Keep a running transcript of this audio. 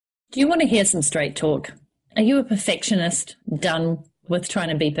Do you want to hear some straight talk? Are you a perfectionist, done with trying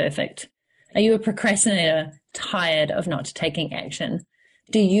to be perfect? Are you a procrastinator, tired of not taking action?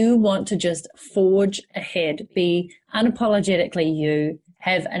 Do you want to just forge ahead, be unapologetically you,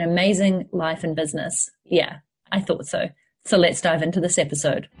 have an amazing life and business? Yeah, I thought so. So let's dive into this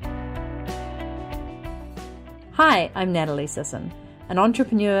episode. Hi, I'm Natalie Sisson, an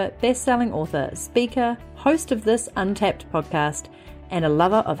entrepreneur, best-selling author, speaker, host of this Untapped podcast, and a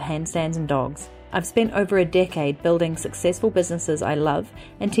lover of handstands and dogs. I've spent over a decade building successful businesses I love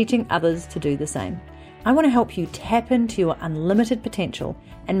and teaching others to do the same. I want to help you tap into your unlimited potential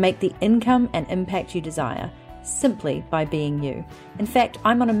and make the income and impact you desire simply by being you. In fact,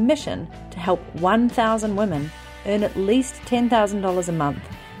 I'm on a mission to help 1,000 women earn at least $10,000 a month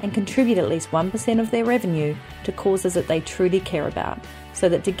and contribute at least 1% of their revenue to causes that they truly care about, so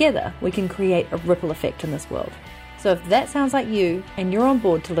that together we can create a ripple effect in this world. So if that sounds like you and you're on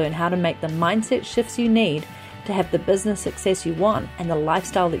board to learn how to make the mindset shifts you need to have the business success you want and the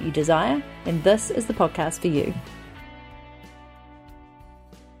lifestyle that you desire, then this is the podcast for you.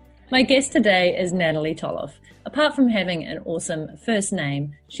 My guest today is Natalie Toloff. Apart from having an awesome first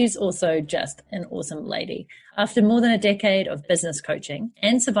name, she's also just an awesome lady. After more than a decade of business coaching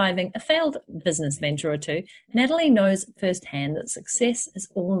and surviving a failed business venture or two, Natalie knows firsthand that success is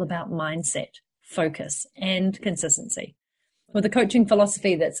all about mindset, focus, and consistency. With a coaching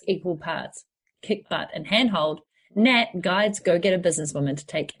philosophy that's equal parts kick butt and handhold, Nat guides go-getter businesswomen to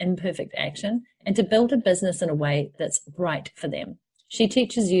take imperfect action and to build a business in a way that's right for them. She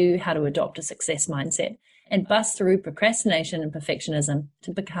teaches you how to adopt a success mindset and bust through procrastination and perfectionism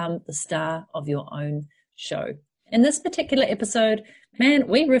to become the star of your own show. In this particular episode, man,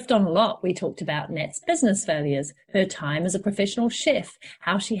 we riffed on a lot. We talked about Nat's business failures, her time as a professional chef,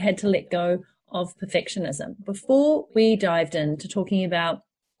 how she had to let go of perfectionism. Before we dived into talking about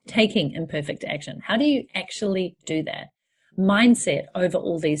taking imperfect action, how do you actually do that? Mindset over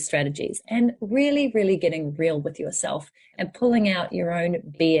all these strategies, and really, really getting real with yourself and pulling out your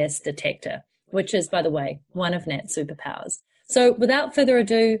own BS detector, which is, by the way, one of Nat's superpowers. So without further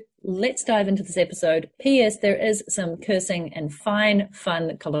ado, let's dive into this episode. P.S. There is some cursing and fine,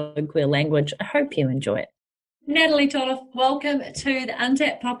 fun colloquial language. I hope you enjoy it. Natalie Toloff, welcome to the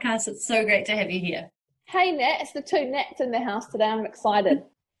Untapped podcast. It's so great to have you here. Hey Nat, it's the two Nats in the house today. I'm excited.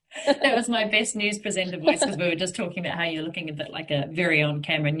 That was my best news presenter voice, because we were just talking about how you're looking a bit like a very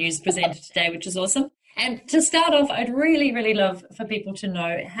on-camera news presenter today, which is awesome. And to start off, I'd really, really love for people to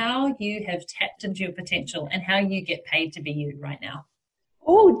know how you have tapped into your potential and how you get paid to be you right now.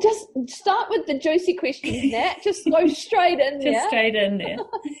 Oh, just start with the juicy questions, Nat. Just go straight in there. Just straight in there.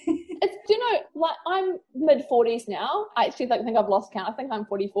 Do you know, like, I'm mid-40s now. I actually don't think I've lost count. I think I'm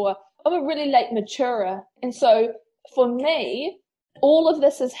 44. I'm a really late maturer. And so for me, all of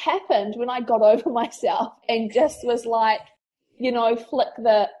this has happened when I got over myself and just was like, you know, flick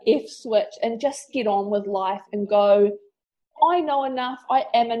the F switch and just get on with life and go, I know enough. I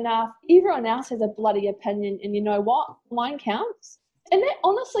am enough. Everyone else has a bloody opinion. And you know what? Mine counts. And that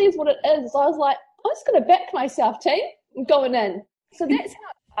honestly is what it is. I was like, I'm just going to back myself, team. I'm going in. So that's how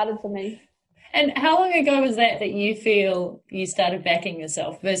it started for me. And how long ago was that you feel you started backing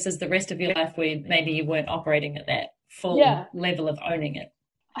yourself versus the rest of your life where maybe you weren't operating at that full level of owning it?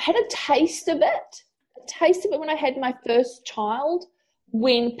 I had a taste of it when I had my first child,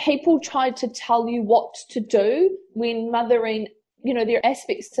 when people tried to tell you what to do, when mothering, you know, there are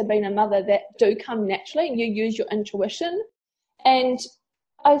aspects to being a mother that do come naturally and you use your intuition. And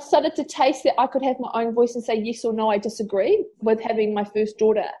I started to taste that I could have my own voice and say yes or no, I disagree with having my first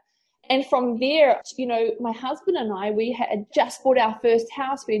daughter. And from there, you know, my husband and I, we had just bought our first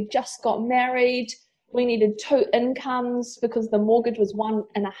house. We had just got married. We needed 2 incomes because the mortgage was 1.5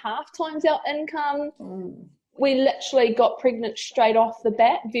 times our income. We literally got pregnant straight off the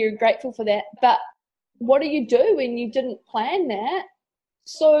bat. Very grateful for that. But what do you do when you didn't plan that?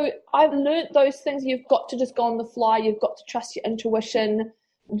 So I've learned those things. You've got to just go on the fly. You've got to trust your intuition.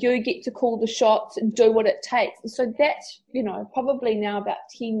 You get to call the shots and do what it takes. And so that's, you know, probably now about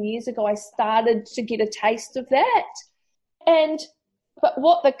 10 years ago, I started to get a taste of that. But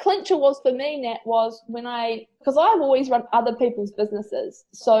what the clincher was for me, Nat, was because I've always run other people's businesses.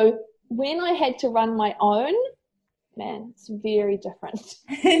 So when I had to run my own, man, it's very different.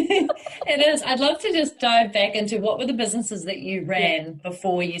 It is. I'd love to just dive back into what were the businesses that you ran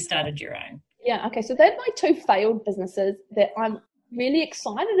before you started your own? Yeah, okay. So they're my 2 failed businesses that I'm really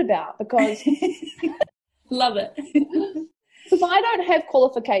excited about because love it. Because I don't have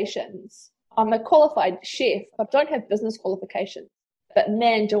qualifications. I'm a qualified chef, but I don't have business qualifications. But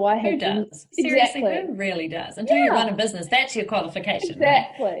man, do I have... Who does? Seriously, Exactly. who really does? Until you run a business, that's your qualification.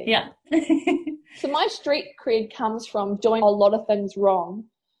 Exactly. Right? Yeah. So my street cred comes from doing a lot of things wrong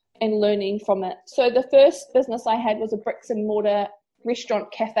and learning from it. So the first business I had was a bricks and mortar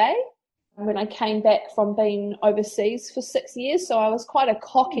restaurant cafe when I came back from being overseas for 6 years. So I was quite a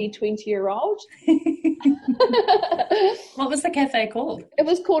cocky 20-year-old. What was the cafe called? It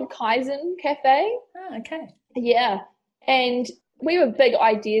was called Kaizen Cafe. Oh, okay. Yeah. And we were big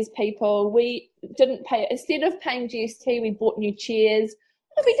ideas people. We didn't pay, instead of paying GST, we bought new chairs.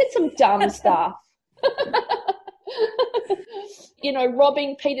 We did some dumb stuff. You know,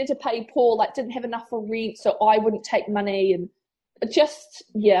 robbing Peter to pay Paul, like didn't have enough for rent, so I wouldn't take money, and just,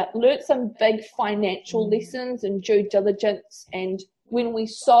 learnt some big financial lessons and due diligence. And when we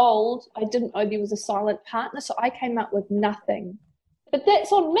sold, I didn't know there was a silent partner, so I came up with nothing. But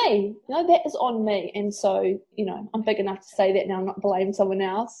that's on me. That is on me. And so, I'm big enough to say that now, not blame someone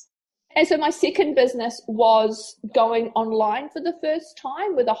else. And so my second business was going online for the first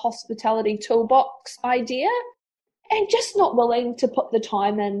time with a hospitality toolbox idea, and just not willing to put the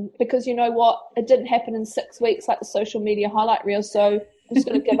time in, because you know what? It didn't happen in 6 weeks like the social media highlight reel, so I'm just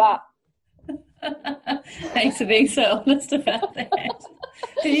going to give up. Thanks for being so honest about that.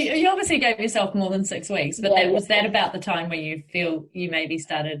 You obviously gave yourself more than 6 weeks, but was that about the time where you feel you maybe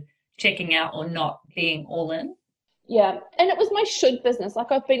started checking out or not being all in? Yeah, and it was my should business. Like,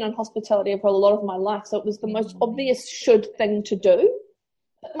 I've been in hospitality for a lot of my life, so it was the most obvious should thing to do.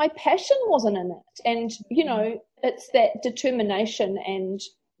 But my passion wasn't in it. And, it's that determination and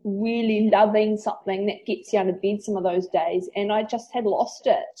really loving something that gets you out of bed some of those days. And I just had lost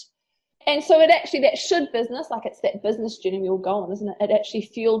it. And so that should business, like it's that business journey we all go on, isn't it? It actually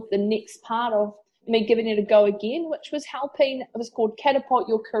fueled the next part of me giving it a go again, which was it was called Catapult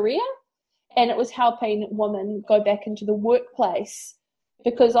Your Career. And it was helping women go back into the workplace,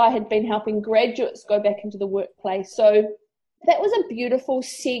 because I had been helping graduates go back into the workplace. So that was a beautiful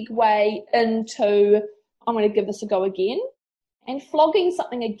segue into, I'm going to give this a go again, and flogging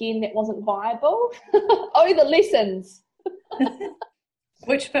something again that wasn't viable. Oh, the lessons.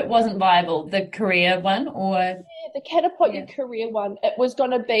 Which bit wasn't viable? The career one, or? Yeah, the Catapult Your Career one. It was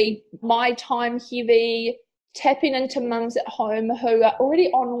going to be my time heavy, tapping into mums at home who are already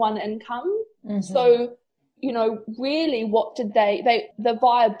on one income. Mm-hmm. So, really what did the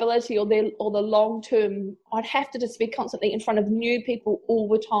viability or the long term, I'd have to just be constantly in front of new people all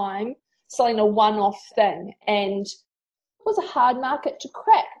the time, selling a one-off thing. And it was a hard market to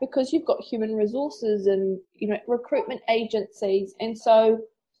crack, because you've got human resources and, recruitment agencies. And so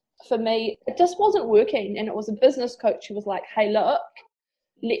for me, it just wasn't working. And it was a business coach who was like, hey, look,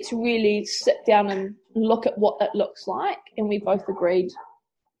 let's really sit down and look at what it looks like. And we both agreed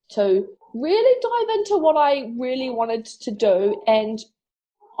to really dive into what I really wanted to do. And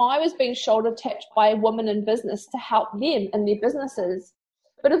I was being shoulder tapped by a woman in business to help them in their businesses.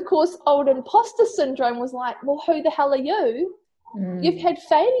 But of course, old imposter syndrome was like, well, who the hell are you? You've had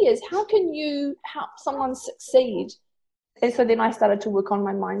failures. How can you help someone succeed? And so then I started to work on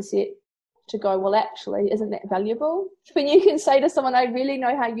my mindset to go, well, actually, isn't that valuable? When you can say to someone, I really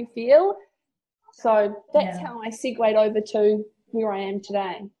know how you feel. So that's how I segued over to where I am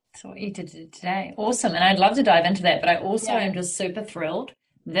today. That's what you did today. Awesome. And I'd love to dive into that, but I also am just super thrilled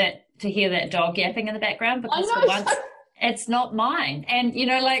to hear that dog yapping in the background, because for once it's not mine. And,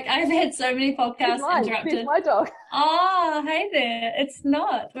 I've had so many podcasts interrupted. Here's my dog. Oh, hey there. It's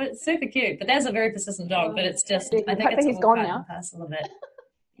not, but it's super cute. But that's a very persistent dog, but it's just, I think it's all part and parcel of it.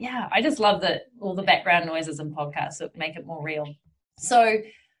 Yeah, I just love all the background noises in podcasts that make it more real. So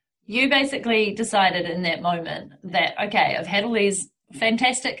you basically decided in that moment that, okay, I've had all these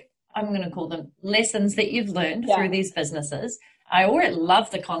fantastic, I'm going to call them lessons that you've learned through these businesses. I already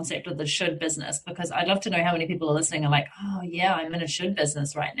love the concept of the should business, because I'd love to know how many people are listening are like, oh yeah, I'm in a should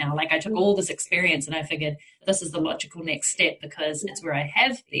business right now. Like, I took all this experience and I figured this is the logical next step, because it's where I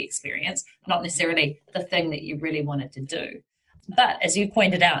have the experience, not necessarily the thing that you really wanted to do. But as you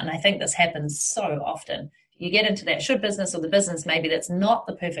pointed out, and I think this happens so often, you get into that should business, or the business maybe that's not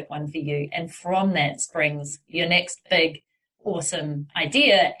the perfect one for you. And from that springs your next big, awesome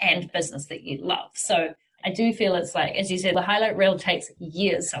idea and business that you love. So I do feel it's like, as you said, the highlight reel takes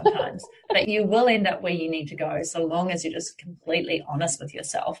years sometimes, but you will end up where you need to go, so long as you're just completely honest with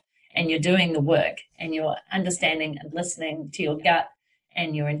yourself and you're doing the work and you're understanding and listening to your gut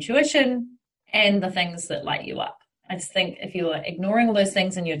and your intuition and the things that light you up. I just think if you're ignoring all those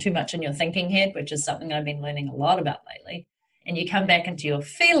things and you're too much in your thinking head, which is something I've been learning a lot about lately, and you come back into your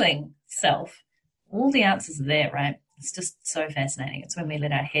feeling self, all the answers are there, right? It's just so fascinating. It's when we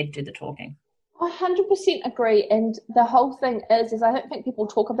let our head do the talking. I 100% agree. And the whole thing is I don't think people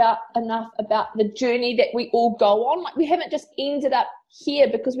talk about enough about the journey that we all go on. Like, we haven't just ended up here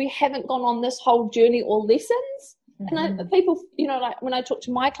because we haven't gone on this whole journey or lessons. Mm-hmm. And people, you know, like when I talk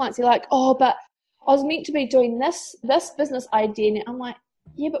to my clients, they're like, oh, but I was meant to be doing this business idea. And I'm like,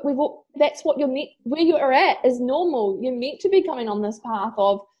 yeah, but that's what you're meant, where you're at is normal. You're meant to be coming on this path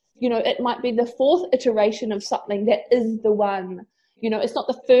of, you know, it might be the fourth iteration of something that is the one. You know, it's not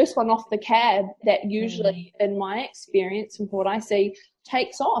the first one off the cab that usually, in my experience and what I see,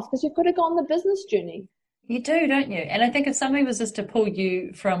 takes off, because you've got to go on the business journey. You do, don't you? And I think if somebody was just to pull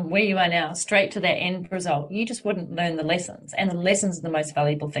you from where you are now straight to that end result, you just wouldn't learn the lessons. And the lessons are the most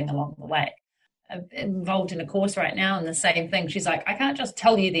valuable thing along the way. I'm involved in a course right now, and the same thing. She's like, I can't just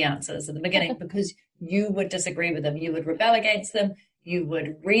tell you the answers at the beginning because you would disagree with them. You would rebel against them. You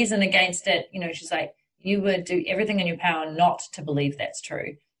would reason against it. You know, she's like, you would do everything in your power not to believe that's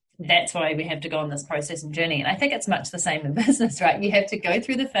true. That's why we have to go on this process and journey. And I think it's much the same in business, right? You have to go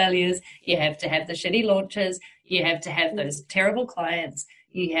through the failures. You have to have the shitty launches. You have to have those terrible clients.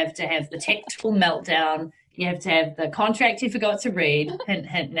 You have to have the technical meltdown. You have to have the contract you forgot to read, hint,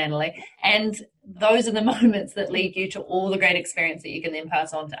 hint, Natalie. And those are the moments that lead you to all the great experience that you can then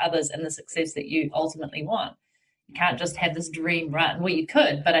pass on to others and the success that you ultimately want. You can't just have this dream run. Well, you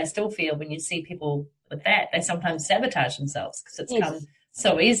could, but I still feel when you see people with that, they sometimes sabotage themselves because it's come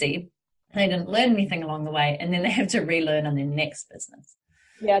so easy. They didn't learn anything along the way, and then they have to relearn on their next business.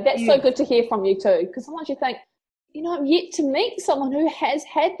 Yeah, that's so good to hear from you too, because sometimes you think, you know, I'm yet to meet someone who has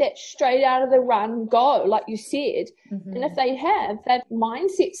had that straight out of the run go, like you said. Mm-hmm. And if they have, that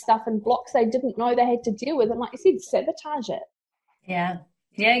mindset stuff and blocks they didn't know they had to deal with, and like you said, sabotage it. Yeah.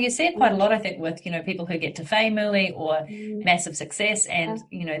 Yeah, you see it quite a lot, I think, with, you know, people who get to fame early or massive success and,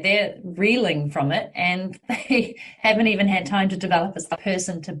 you know, they're reeling from it and they haven't even had time to develop as the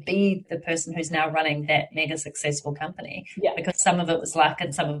person to be the person who's now running that mega successful company. Yeah. Because some of it was luck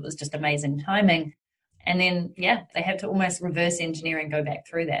and some of it was just amazing timing. And then, yeah, they have to almost reverse engineer and go back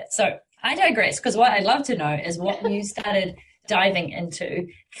through that. So I digress, because what I'd love to know is what you started diving into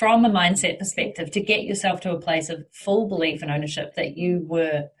from a mindset perspective to get yourself to a place of full belief and ownership that you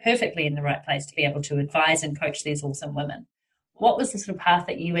were perfectly in the right place to be able to advise and coach these awesome women. What was the sort of path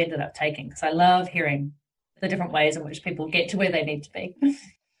that you ended up taking? Because I love hearing the different ways in which people get to where they need to be.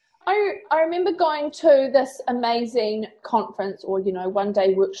 I remember going to this amazing conference or, you know,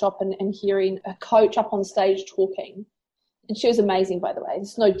 one-day workshop and hearing a coach up on stage talking. And she was amazing, by the way.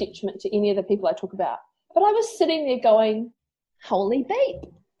 There's no detriment to any of the people I talk about. But I was sitting there going, holy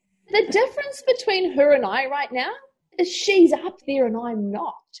babe. The difference between her and I right now is she's up there and I'm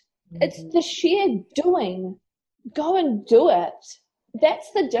not. Mm-hmm. It's the sheer doing. Go and do it.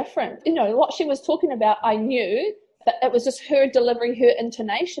 That's the difference. You know, what she was talking about, I knew, but it was just her delivery, her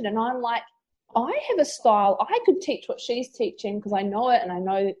intonation. And I'm like, I have a style. I could teach what she's teaching because I know it and I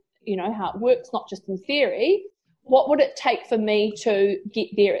know, you know, how it works, not just in theory. What would it take for me to get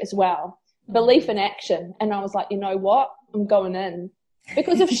there as well? Belief in action. And I was like, you know what? I'm going in.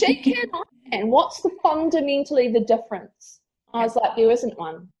 Because if she can, I can. What's fundamentally the difference? I was like, there isn't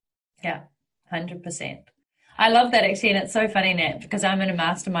one. Yeah, 100%. I love that actually, and it's so funny, Nat, because I'm in a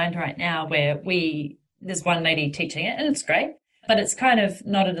mastermind right now where there's one lady teaching it, and it's great, but it's kind of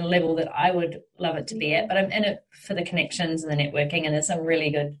not at a level that I would love it to be at, but I'm in it for the connections and the networking, and there's some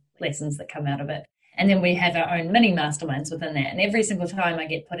really good lessons that come out of it. And then we have our own mini masterminds within that. And every single time I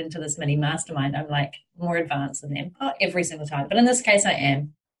get put into this mini mastermind, I'm like more advanced than them. Oh, every single time. But in this case, I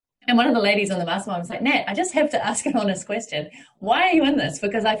am. And one of the ladies on the mastermind was like, Nat, I just have to ask an honest question. Why are you in this?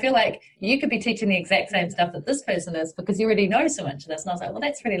 Because I feel like you could be teaching the exact same stuff that this person is because you already know so much of this. And I was like, well,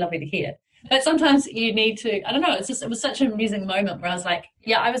 that's really lovely to hear. But sometimes you need to, I don't know, it was such an amusing moment where I was like,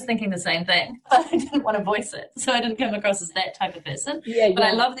 yeah, I was thinking the same thing, but I didn't want to voice it. So I didn't come across as that type of person. Yeah. But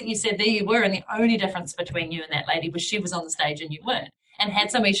I love that you said there you were, and the only difference between you and that lady was she was on the stage and you weren't. And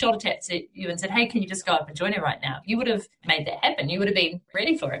had somebody shoulder tapped you and said, hey, can you just go up and join her right now? You would have made that happen. You would have been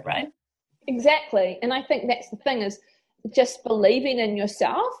ready for it, right? Exactly. And I think that's the thing, is just believing in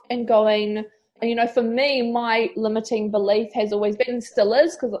yourself and going, you know, for me, my limiting belief has always been and still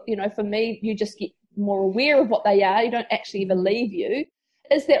is, because, you know, for me, you just get more aware of what they are. You don't actually believe you,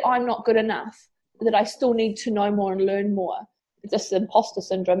 is that I'm not good enough, that I still need to know more and learn more. It's just imposter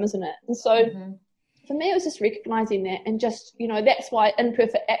syndrome, isn't it? And so for me, it was just recognizing that, and just, you know, that's why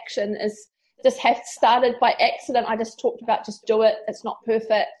imperfect action is just started by accident. I just talked about just do it. It's not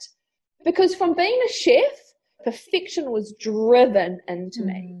perfect. Because from being a chef, perfection was driven into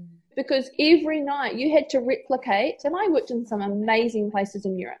me. Because every night you had to replicate, and I worked in some amazing places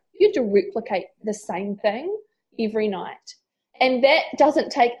in Europe, you had to replicate the same thing every night. And that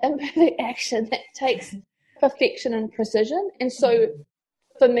doesn't take imperfect action. That takes perfection and precision. And so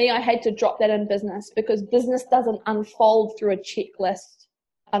for me, I had to drop that in business, because business doesn't unfold through a checklist,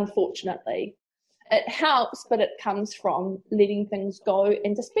 unfortunately. It helps, but it comes from letting things go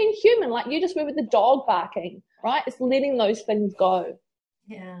and just being human, like you just were with the dog barking, right? It's letting those things go.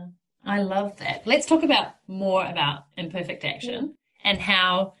 Yeah, I love that. Let's talk more about imperfect action and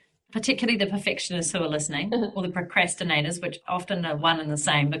how, particularly the perfectionists who are listening, or the procrastinators, which often are one and the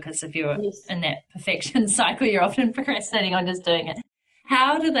same, because if you're in that perfection cycle, you're often procrastinating on just doing it.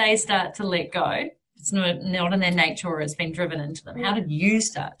 How do they start to let go? It's not in their nature, or it's been driven into them. How did you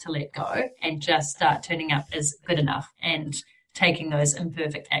start to let go and just start turning up as good enough and taking those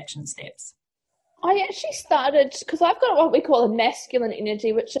imperfect action steps? I actually started, because I've got what we call a masculine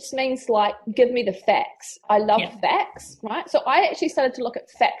energy, which just means like, give me the facts. I love facts, right? So I actually started to look at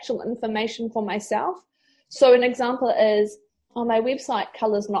factual information for myself. So an example is, on my website,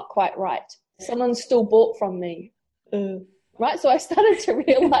 color's not quite right. Someone still bought from me. Right? So I started to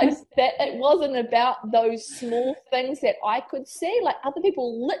realize that it wasn't about those small things that I could see. Like, other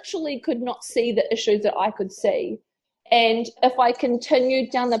people literally could not see the issues that I could see. And if I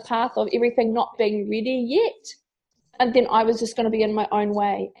continued down the path of everything not being ready yet, and then I was just going to be in my own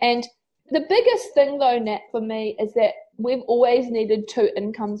way. And the biggest thing though, Nat, for me is that we've always needed 2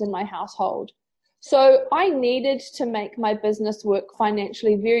 incomes in my household. So I needed to make my business work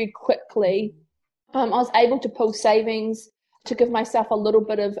financially very quickly. I was able to pull savings to give myself a little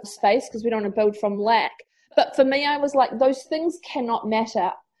bit of space, because we don't want to build from lack. But for me, I was like, those things cannot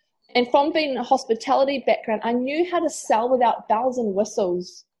matter. And from being a hospitality background, I knew how to sell without bells and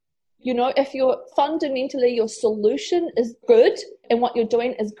whistles. You know, if you're fundamentally, your solution is good and what you're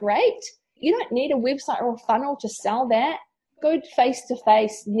doing is great, you don't need a website or a funnel to sell that. Go face to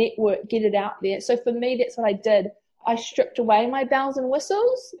face, network, get it out there. So for me, that's what I did. I stripped away my bells and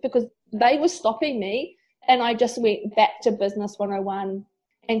whistles because they were stopping me. And I just went back to business 101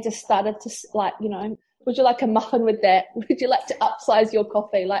 and just started to, like, you know, would you like a muffin with that? Would you like to upsize your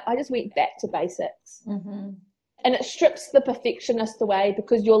coffee? Like, I just went back to basics. Mm-hmm. And it strips the perfectionist away,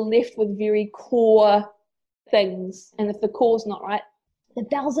 because you're left with very core things. And if the core's not right, the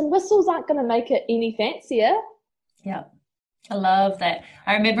bells and whistles aren't going to make it any fancier. Yeah, I love that.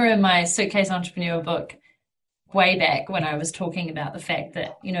 I remember in my Suitcase Entrepreneur book, way back when I was talking about the fact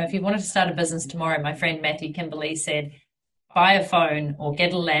that, you know, if you wanted to start a business tomorrow, my friend Matthew Kimberley said, buy a phone or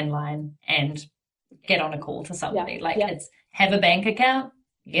get a landline and get on a call to somebody. It's have a bank account,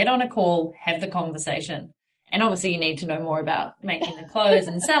 get on a call, have the conversation. And obviously you need to know more about making the clothes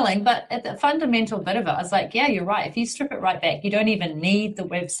and selling, but at the fundamental bit of it, I was like, yeah, you're right. If you strip it right back, you don't even need the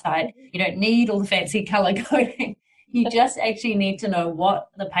website. You don't need all the fancy color coding. You just actually need to know what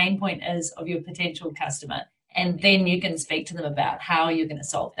the pain point is of your potential customer. And then you can speak to them about how you're going to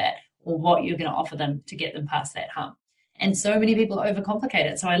solve that, or what you're going to offer them to get them past that hump. And so many people overcomplicate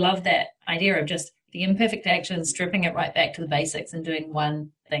it. So I love that idea of just the imperfect action, stripping it right back to the basics and doing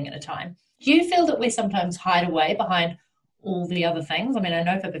one thing at a time. Do you feel that we sometimes hide away behind all the other things? I mean, I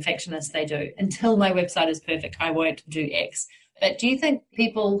know for perfectionists they do. Until my website is perfect, I won't do X. But do you think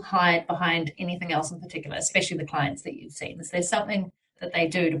people hide behind anything else in particular, especially the clients that you've seen? Is there something that they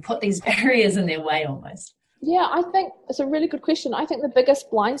do to put these barriers in their way almost? Yeah, I think it's a really good question. I think the biggest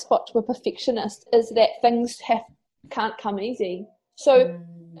blind spot to a perfectionist is that things can't come easy. So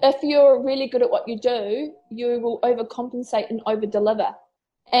if you're really good at what you do, you will overcompensate and overdeliver.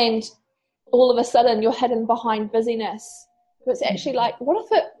 And all of a sudden you're hidden behind busyness. But it's actually like, what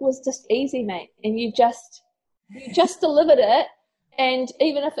if it was just easy, mate? And you just delivered it. And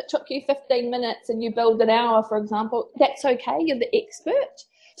even if it took you 15 minutes and you build an hour, for example, that's okay. You're the expert.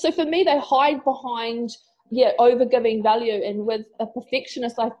 So for me, they hide behind over giving value. And with a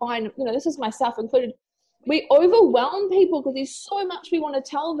perfectionist, I find, you know, this is myself included, we overwhelm people because there's so much we want to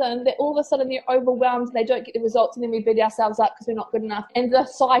tell them that all of a sudden they're overwhelmed, they don't get the results, and then we beat ourselves up because we're not good enough. And the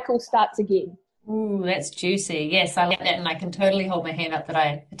cycle starts again. Ooh, that's juicy. Yes, I like that, and I can totally hold my hand up that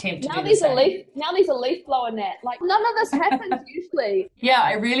I attempt to do the same. Now there's a leaf blower, Nat. Like, none of this happens usually. Yeah,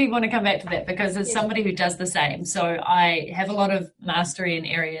 I really want to come back to that, because as somebody who does the same, so I have a lot of mastery in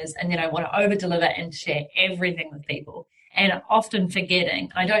areas, and then I want to over-deliver and share everything with people. And often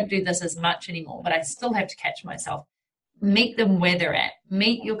forgetting, I don't do this as much anymore, but I still have to catch myself. Meet them where they're at.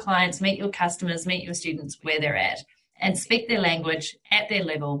 Meet your clients, meet your customers, meet your students where they're at, and speak their language at their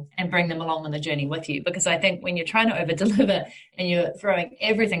level and bring them along on the journey with you. Because I think when you're trying to over-deliver and you're throwing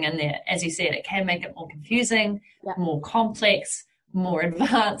everything in there, as you said, it can make it more confusing, more complex, more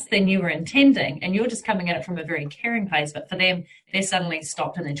advanced than you were intending. And you're just coming at it from a very caring place. But for them, they're suddenly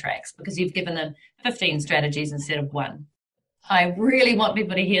stopped in their tracks because you've given them 15 strategies instead of one. I really want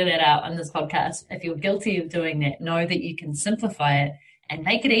people to hear that out on this podcast. If you're guilty of doing that, know that you can simplify it and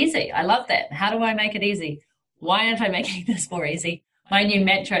make it easy. I love that. How do I make it easy? Why aren't I making this more easy? My new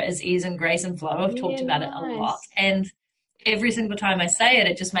mantra is ease and grace and flow. I've talked about it a lot. And every single time I say it,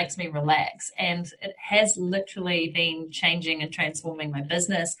 it just makes me relax. And it has literally been changing and transforming my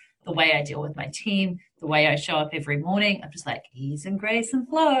business, the way I deal with my team, the way I show up every morning. I'm just like, ease and grace and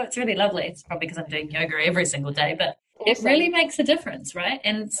flow. It's really lovely. It's probably because I'm doing yoga every single day, but it really makes a difference, right?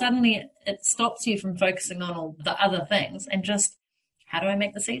 And suddenly it stops you from focusing on all the other things and just, how do I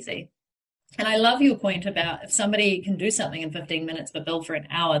make this easy? And I love your point about if somebody can do something in 15 minutes but bill for an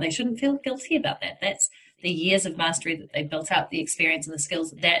hour, they shouldn't feel guilty about that. That's the years of mastery that they've built up, the experience and the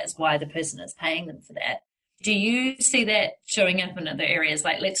skills. That is why the person is paying them for that. Do you see that showing up in other areas?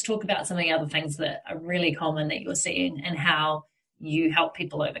 Like, let's talk about some of the other things that are really common that you're seeing and how you help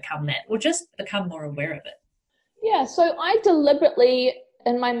people overcome that or just become more aware of it. Yeah, so I deliberately,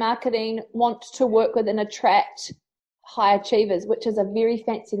 in my marketing, want to work with and attract high achievers, which is a very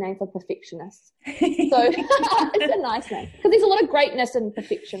fancy name for perfectionists. So it's a nice name because there's a lot of greatness in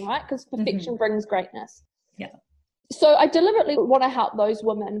perfection, right? Because perfection brings greatness. Yeah. So I deliberately want to help those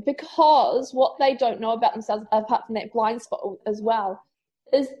women because what they don't know about themselves, apart from that blind spot as well,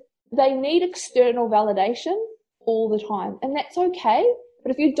 is they need external validation all the time. And that's okay.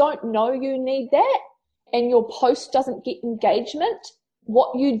 But if you don't know you need that and your post doesn't get engagement,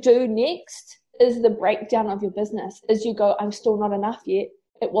 what you do next is the breakdown of your business. As you go, I'm still not enough yet.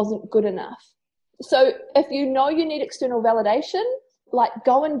 It wasn't good enough. So if you know you need external validation, like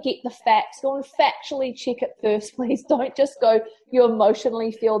go and get the facts. Go and factually check it first, please. Don't just go, you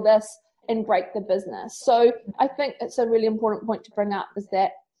emotionally feel this and break the business. So I think it's a really important point to bring up is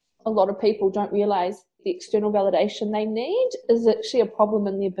that a lot of people don't realize the external validation they need is actually a problem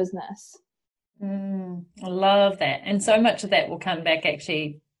in their business. I love that. And so much of that will come back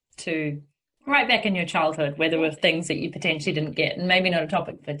actually to right back in your childhood, whether with things that you potentially didn't get, and maybe not a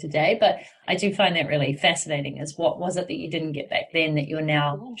topic for today, but I do find that really fascinating is what was it that you didn't get back then that you're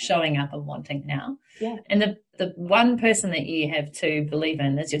now showing up and wanting now? Yeah. And the one person that you have to believe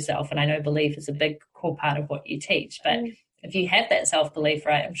in is yourself. And I know belief is a big core part of what you teach, but if you have that self-belief,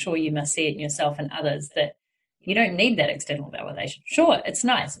 right, I'm sure you must see it in yourself and others that you don't need that external validation. Sure, it's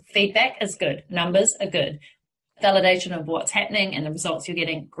nice. Feedback is good. Numbers are good. Validation of what's happening and the results you're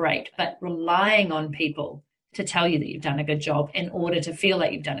getting, great. But relying on people to tell you that you've done a good job in order to feel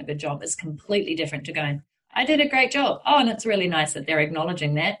like you've done a good job is completely different to going, I did a great job. Oh, and it's really nice that they're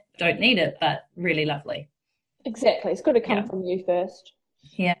acknowledging that. Don't need it, but really lovely. Exactly. It's got to come from you first.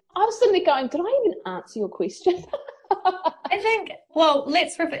 Yeah. I was sitting there going, did I even answer your question? I think, well,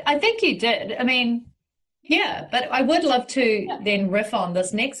 I think you did. I mean, yeah, but I would love to then riff on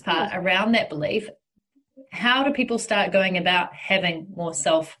this next part around that belief. How do people start going about having more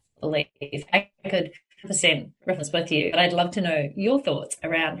self-belief? I could % reference with you, but I'd love to know your thoughts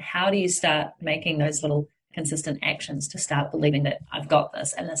around how do you start making those little consistent actions to start believing that I've got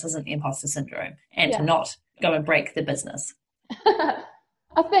this and this isn't the imposter syndrome and to not go and break the business.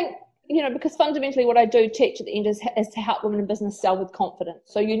 I think, because fundamentally what I do teach at the end is to help women in business sell with confidence.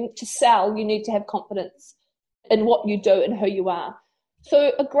 So to sell, you need to have confidence in what you do and who you are.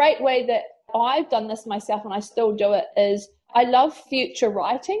 So a great way that I've done this myself and I still do it is I love future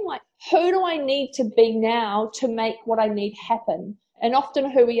writing. Like, who do I need to be now to make what I need happen? And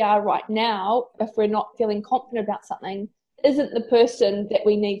often who we are right now, if we're not feeling confident about something, isn't the person that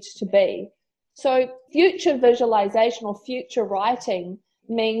we need to be. So future visualization or future writing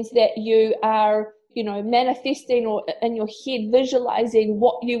means that you are, manifesting or in your head visualizing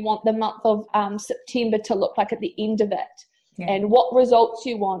what you want the month of September to look like at the end of it. And what results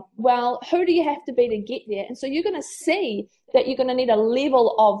you want. Well, who do you have to be to get there? And so you're going to see that you're going to need a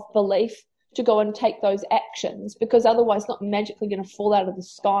level of belief to go and take those actions, because otherwise it's not magically going to fall out of the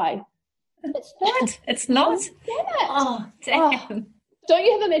sky. It's not. It's not? Damn it. Oh, damn. Oh. Don't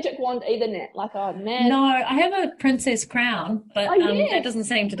you have a magic wand either, Nat? Like, oh, man. No, I have a princess crown, but that doesn't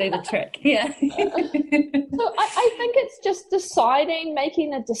seem to do the trick. Yeah. So I think it's just deciding,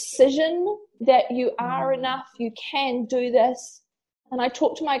 making a decision that you are enough, you can do this. And I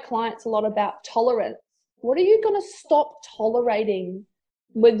talk to my clients a lot about tolerance. What are you going to stop tolerating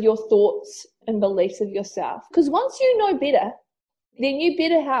with your thoughts and beliefs of yourself? Because once you know better, then you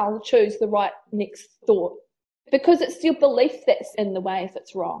better choose the right next thought. Because it's your belief that's in the way if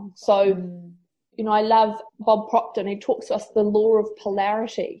it's wrong. So, I love Bob Proctor. He talks to us the law of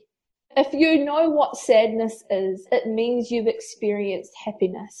polarity. If you know what sadness is, it means you've experienced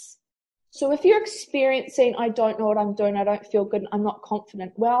happiness. So if you're experiencing, I don't know what I'm doing, I don't feel good, I'm not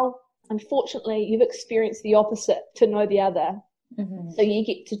confident, well, unfortunately, you've experienced the opposite to know the other. Mm-hmm. So you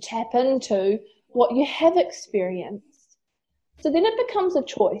get to tap into what you have experienced. So then it becomes a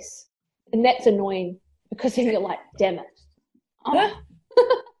choice. And that's annoying because then you're like, damn it. Oh.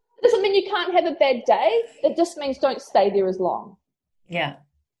 Doesn't mean you can't have a bad day. It just means don't stay there as long. Yeah.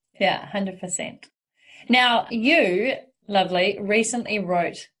 Yeah, 100%. Now, you, lovely, recently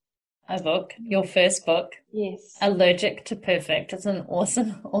wrote a book, your first book. Yes. Allergic to Perfect. It's an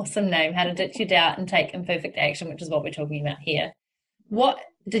awesome, awesome name. How to ditch your doubt and take imperfect action, which is what we're talking about here. What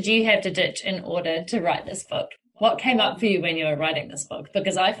did you have to ditch in order to write this book? What came up for you when you were writing this book?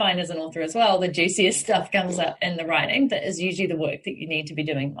 Because I find as an author as well, the juiciest stuff comes up in the writing that is usually the work that you need to be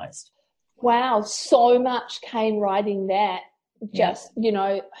doing most. Wow, so much came writing that. Just, you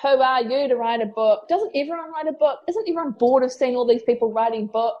know, who are you to write a book? Doesn't everyone write a book? Isn't everyone bored of seeing all these people writing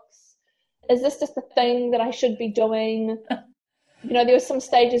books? Is this just a thing that I should be doing? You know, there were some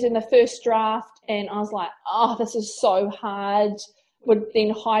stages in the first draft and I was like, oh, this is so hard. Would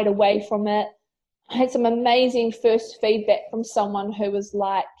then hide away from it. I had some amazing first feedback from someone who was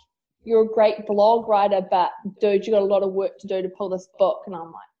like, you're a great blog writer, but dude, you got a lot of work to do to pull this book. And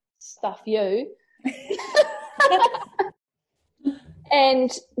I'm like, stuff you.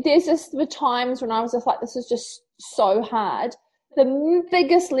 And there's just the times when I was just like, this is just so hard. The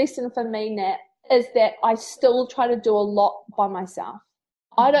biggest lesson for me, Nat, is that I still try to do a lot by myself.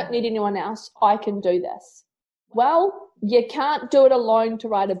 I don't need anyone else. I can do this. Well, you can't do it alone to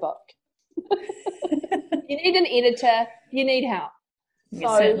write a book. You need an editor. You need help. You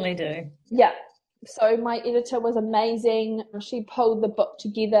certainly do. Yeah. So my editor was amazing. She pulled the book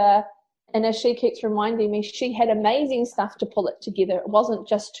together. And as she keeps reminding me, she had amazing stuff to pull it together. It wasn't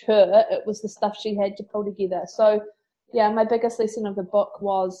just her. It was the stuff she had to pull together. So, yeah, my biggest lesson of the book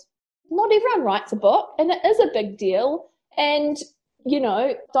was not everyone writes a book, and it is a big deal. And, you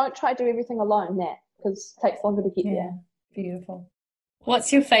know, don't try to do everything alone there because it takes longer to get there. Beautiful.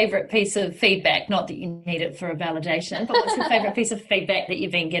 What's your favourite piece of feedback? Not that you need it for a validation, but what's your favourite piece of feedback that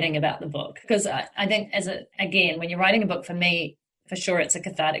you've been getting about the book? Because I think, again, when you're writing a book, for me, for sure, it's a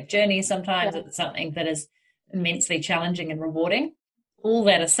cathartic journey. Sometimes it's something that is immensely challenging and rewarding. All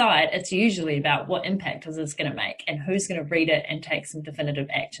that aside, it's usually about what impact is this going to make and who's going to read it and take some definitive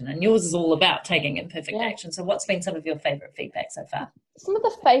action. And yours is all about taking imperfect action. So what's been some of your favourite feedback so far? Some of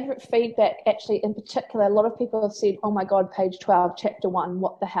the favourite feedback, actually, in particular, a lot of people have said, oh, my God, page 12, chapter 1,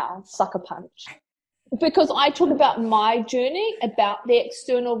 what the hell, sucker punch. Because I talk about my journey, about the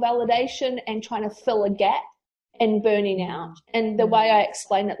external validation and trying to fill a gap and burning out. And the way I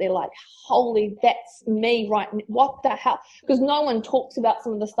explain it, they're like, holy, that's me, right? What the hell? Because no one talks about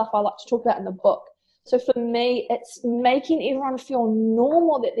some of the stuff I like to talk about in the book. So for me, it's making everyone feel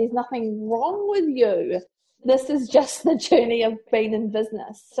normal, that there's nothing wrong with you. This is just the journey of being in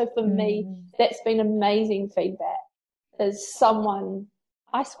business. So for me, that's been amazing feedback, is someone,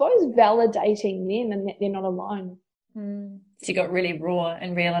 I suppose, validating them and that they're not alone. So you got really raw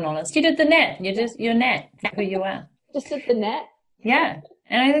and real and honest. You did the Nat. You're Nat, who you are. Just did the Nat. Yeah.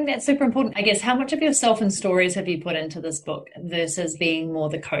 And I think that's super important. I guess, how much of yourself and stories have you put into this book versus being more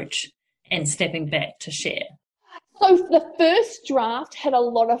the coach and stepping back to share? So the first draft had a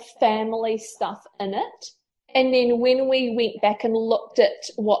lot of family stuff in it. And then when we went back and looked at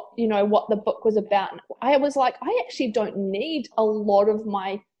what the book was about, I was like, I actually don't need a lot of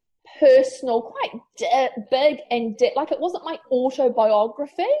my personal, quite big and like it wasn't my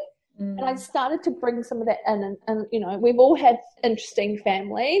autobiography. And I started to bring some of that in, and you know, we've all had interesting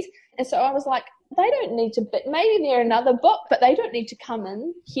families, and so I was like, they don't need to, but maybe they're another book, but they don't need to come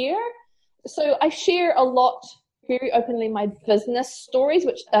in here. So I share a lot, very openly, my business stories,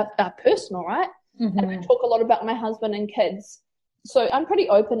 which are personal, right? And I talk a lot about my husband and kids, so I'm pretty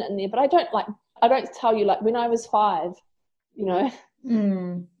open in there, but I don't tell you like when I was 5, you know.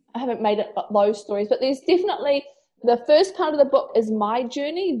 I haven't made it those stories, but there's definitely, the first part of the book is my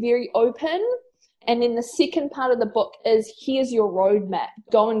journey, very open. And then the second part of the book is, here's your roadmap.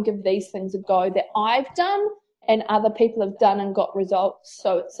 Go and give these things a go that I've done and other people have done and got results.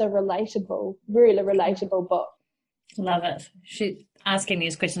 So it's a relatable, really relatable book. Love it. Asking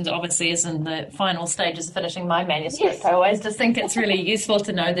these questions obviously is in the final stages of finishing my manuscript. Yes. I always just think it's really useful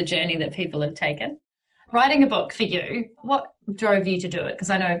to know the journey that people have taken. Writing a book for you, what drove you to do it? Because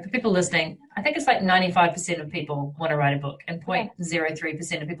I know for people listening, I think it's like 95% of people want to write a book and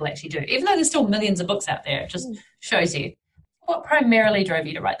 0.03% of people actually do. Even though there's still millions of books out there, it just shows you. What primarily drove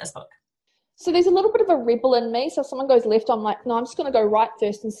you to write this book? So there's a little bit of a rebel in me. So if someone goes left, I'm like, no, I'm just going to go right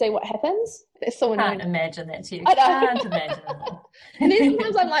first and see what happens. That's so annoying. Can't imagine that too. I can't imagine that. And then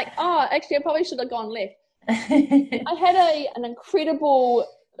sometimes I'm like, oh, actually, I probably should have gone left. I had an incredible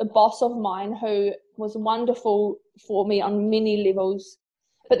a boss of mine who was wonderful for me on many levels.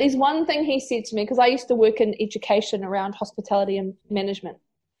 But there's one thing he said to me, because I used to work in education around hospitality and management.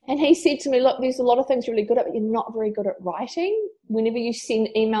 And he said to me, look, there's a lot of things you're really good at, but you're not very good at writing. Whenever you send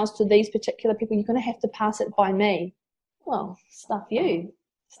emails to these particular people, you're going to have to pass it by me. Well, stuff you,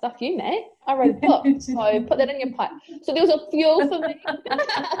 mate. I wrote a book, so put that in your pipe. So there was a fuel for me.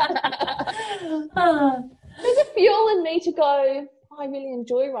 There's a fuel in me to go, I really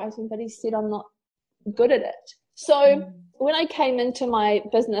enjoy writing, but he said I'm not good at it. So when I came into my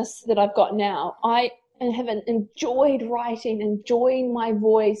business that I've got now, I have enjoyed writing, enjoying my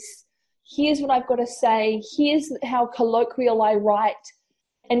voice. Here's what I've got to say. Here's how colloquial I write.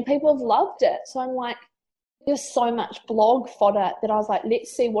 And people have loved it. So I'm like, there's so much blog fodder that I was like,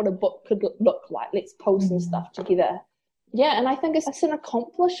 let's see what a book could look like. Let's pull some stuff together. Yeah, and I think it's an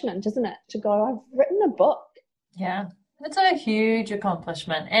accomplishment, isn't it, to go, I've written a book. Yeah, it's a huge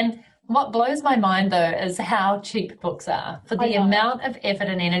accomplishment. And what blows my mind, though, is how cheap books are for the amount of effort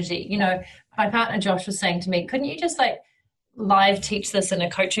and energy. You know, my partner Josh was saying to me, couldn't you just live teach this in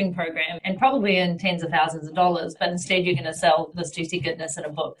a coaching program and probably earn tens of thousands of dollars, but instead you're going to sell this juicy goodness in a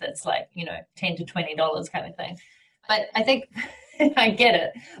book that's $10 to $20 kind of thing. But I think I get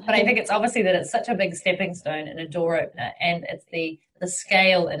it, but I think it's obviously that it's such a big stepping stone and a door opener, and it's the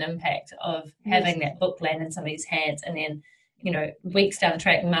scale and impact of having that book land in somebody's hands, and then weeks down the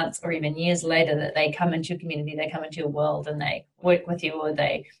track, months or even years later, that they come into your community, they come into your world, and they work with you, or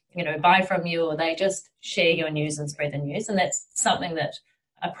they buy from you, or they just share your news and spread the news. And that's something that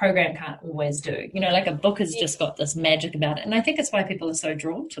a program can't always do. Like a book has just got this magic about it. And I think it's why people are so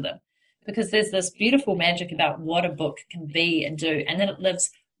drawn to them, because there's this beautiful magic about what a book can be and do, and then it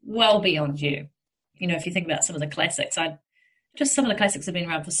lives well beyond you. If you think about some of the classics, some of the classics have been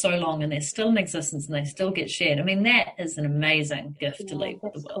around for so long, and they're still in existence, and they still get shared. I mean, that is an amazing gift to leave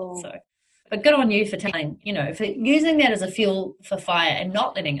with the world. Cool. So, but good on you for telling, for using that as a fuel for fire and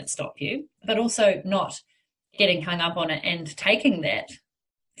not letting it stop you, but also not getting hung up on it and taking that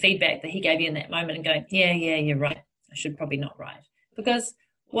feedback that he gave you in that moment and going, yeah, you're right. I should probably not write, because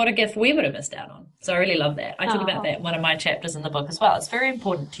what a gift we would have missed out on. So I really love that. I talk about that in one of my chapters in the book as well. It's very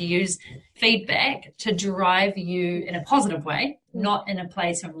important to use feedback to drive you in a positive way, not in a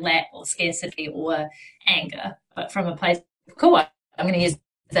place of lack or scarcity or anger, but from a place of, cool, I'm going to use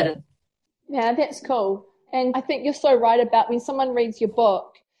that. Yeah, that's cool. And I think you're so right about when someone reads your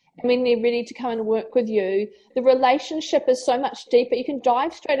book and when they're ready to come and work with you, the relationship is so much deeper. You can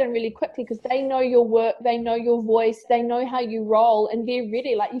dive straight in really quickly because they know your work, they know your voice, they know how you roll, and they're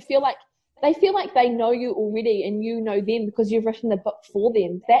ready. Like they feel like they know you already and you know them because you've written the book for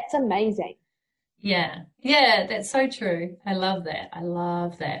them. That's amazing. Yeah, that's so true. I love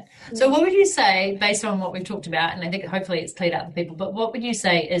that. So what would you say, based on what we've talked about, and I think hopefully it's cleared up for people, but what would you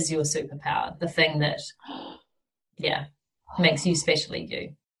say is your superpower, the thing that, makes you specially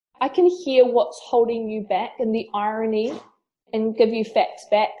you? I can hear what's holding you back and the irony and give you facts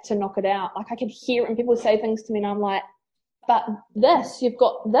back to knock it out. Like I can hear it and people say things to me and I'm like, but you've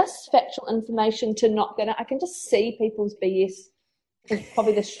got this factual information to knock that out. I can just see people's BS is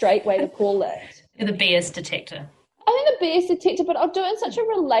probably the straight way to call it. You're the BS detector. I think the BS detector, but I'll do it in such a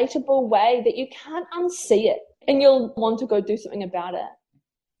relatable way that you can't unsee it and you'll want to go do something about it.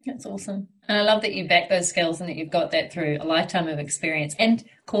 That's awesome. And I love that you back those skills and that you've got that through a lifetime of experience and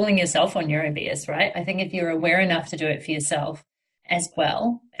calling yourself on your own BS, right? I think if you're aware enough to do it for yourself as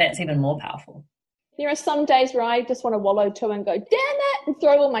well, that's even more powerful. There are some days where I just want to wallow too and go, damn it, and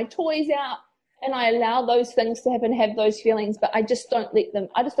throw all my toys out. And I allow those things to happen, have those feelings, but I just don't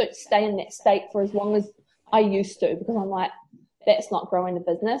stay in that state for as long as I used to, because I'm like, that's not growing the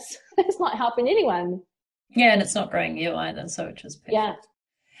business. That's not helping anyone. Yeah, and it's not growing you either, so which is perfect. Yeah.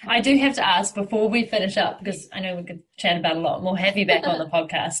 I do have to ask before we finish up, because I know we could chat about a lot, and we'll have you back on the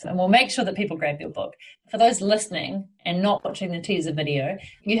podcast and we'll make sure that people grab your book. For those listening and not watching the teaser video,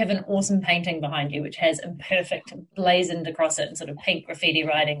 you have an awesome painting behind you which has imperfect blazoned across it and sort of pink graffiti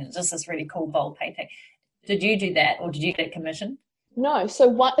writing and just this really cool bold painting. Did you do that or did you get it commissioned? No,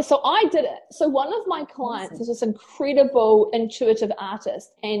 so I did it. So one of my clients is this incredible intuitive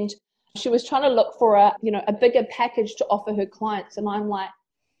artist, and she was trying to look for a bigger package to offer her clients, and I'm like,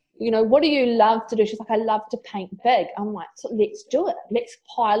 what do you love to do? She's like, I love to paint big. I'm like, so let's do it. Let's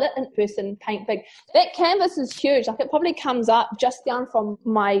pilot in person, paint big. That canvas is huge. Like it probably comes up just down from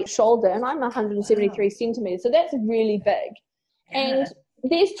my shoulder, and I'm 173 centimeters. So that's really big. Yeah. And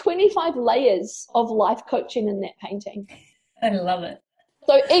there's 25 layers of life coaching in that painting. I love it.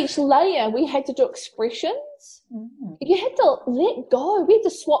 So each layer we had to do expressions. Mm-hmm. You had to let go. We had to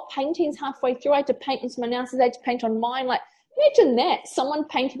swap paintings halfway through. I had to paint on someone else's. I had to paint on mine. Like, Imagine that, someone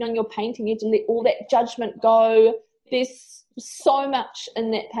painting on your painting, you have to let all that judgment go. There's so much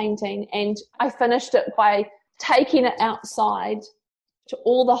in that painting, and I finished it by taking it outside to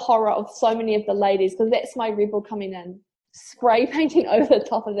all the horror of so many of the ladies, because that's my rebel coming in, spray painting over the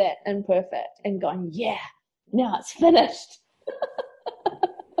top of that imperfect and going, yeah, now it's finished.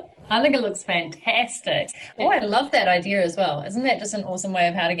 I think it looks fantastic. Oh, I love that idea as well. Isn't that just an awesome way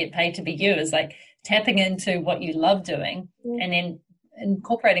of how to get paid to be you, is like tapping into what you love doing and then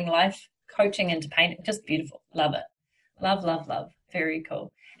incorporating life coaching into painting. Just beautiful. Love it. Love, love, love. Very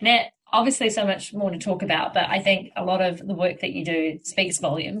cool. Nat, obviously so much more to talk about, but I think a lot of the work that you do speaks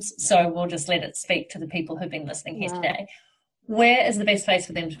volumes. So we'll just let it speak to the people who've been listening here today. Where is the best place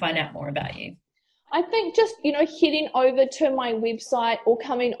for them to find out more about you? I think just, heading over to my website or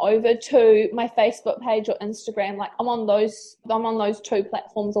coming over to my Facebook page or Instagram. Like I'm on those two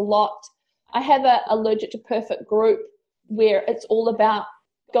platforms a lot. I have a Allergic to Perfect group where it's all about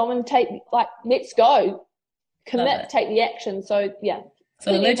go and take, let's go, commit, take the action. So yeah.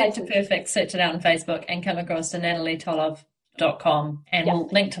 So Allergic to Perfect, search it out on Facebook and come across to natalietolov.com, and we'll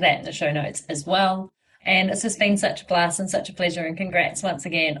link to that in the show notes as well. And it's just been such a blast and such a pleasure, and congrats once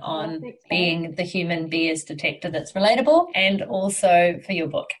again on being the human BS detector that's relatable, and also for your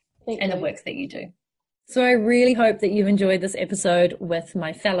book and the work that you do. So I really hope that you've enjoyed this episode with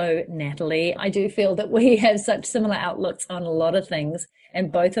my fellow Natalie. I do feel that we have such similar outlooks on a lot of things,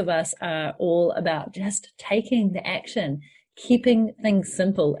 and both of us are all about just taking the action, keeping things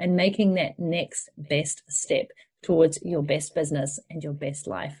simple, and making that next best step towards your best business and your best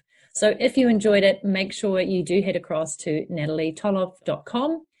life. So if you enjoyed it, make sure you do head across to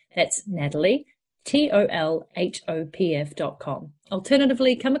natalietolov.com. That's Natalie, TOLHOPF.com.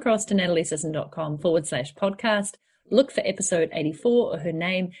 Alternatively, come across to nataliesisson.com/podcast. Look for episode 84 or her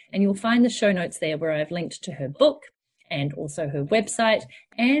name, and you'll find the show notes there where I've linked to her book and also her website,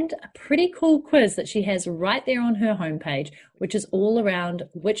 and a pretty cool quiz that she has right there on her homepage, which is all around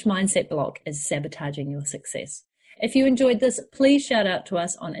which mindset block is sabotaging your success. If you enjoyed this, please shout out to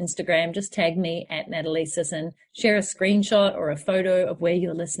us on Instagram. Just tag me at Natalie Sisson. Share a screenshot or a photo of where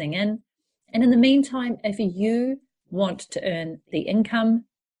you're listening in. And in the meantime, if you want to earn the income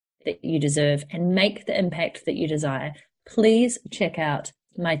that you deserve and make the impact that you desire, please check out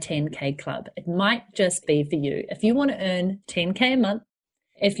my 10K Club. It might just be for you. If you want to earn 10K a month,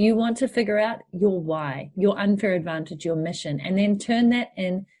 if you want to figure out your why, your unfair advantage, your mission, and then turn that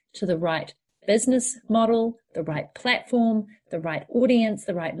into the right business model, the right platform, the right audience,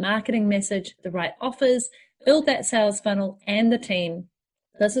 the right marketing message, the right offers, build that sales funnel and the team.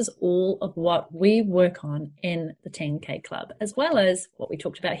 This is all of what we work on in the 10K Club, as well as what we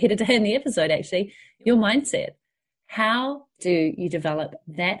talked about here today in the episode, actually, your mindset. How do you develop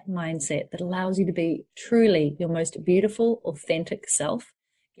that mindset that allows you to be truly your most beautiful, authentic self,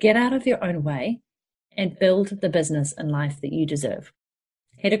 get out of your own way, and build the business and life that you deserve?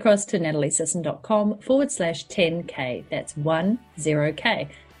 Head across to nataliesisson.com/10K. That's 10K.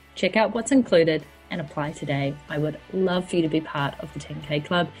 Check out what's included and apply today. I would love for you to be part of the 10K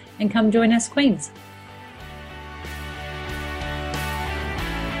Club and come join us, Queens.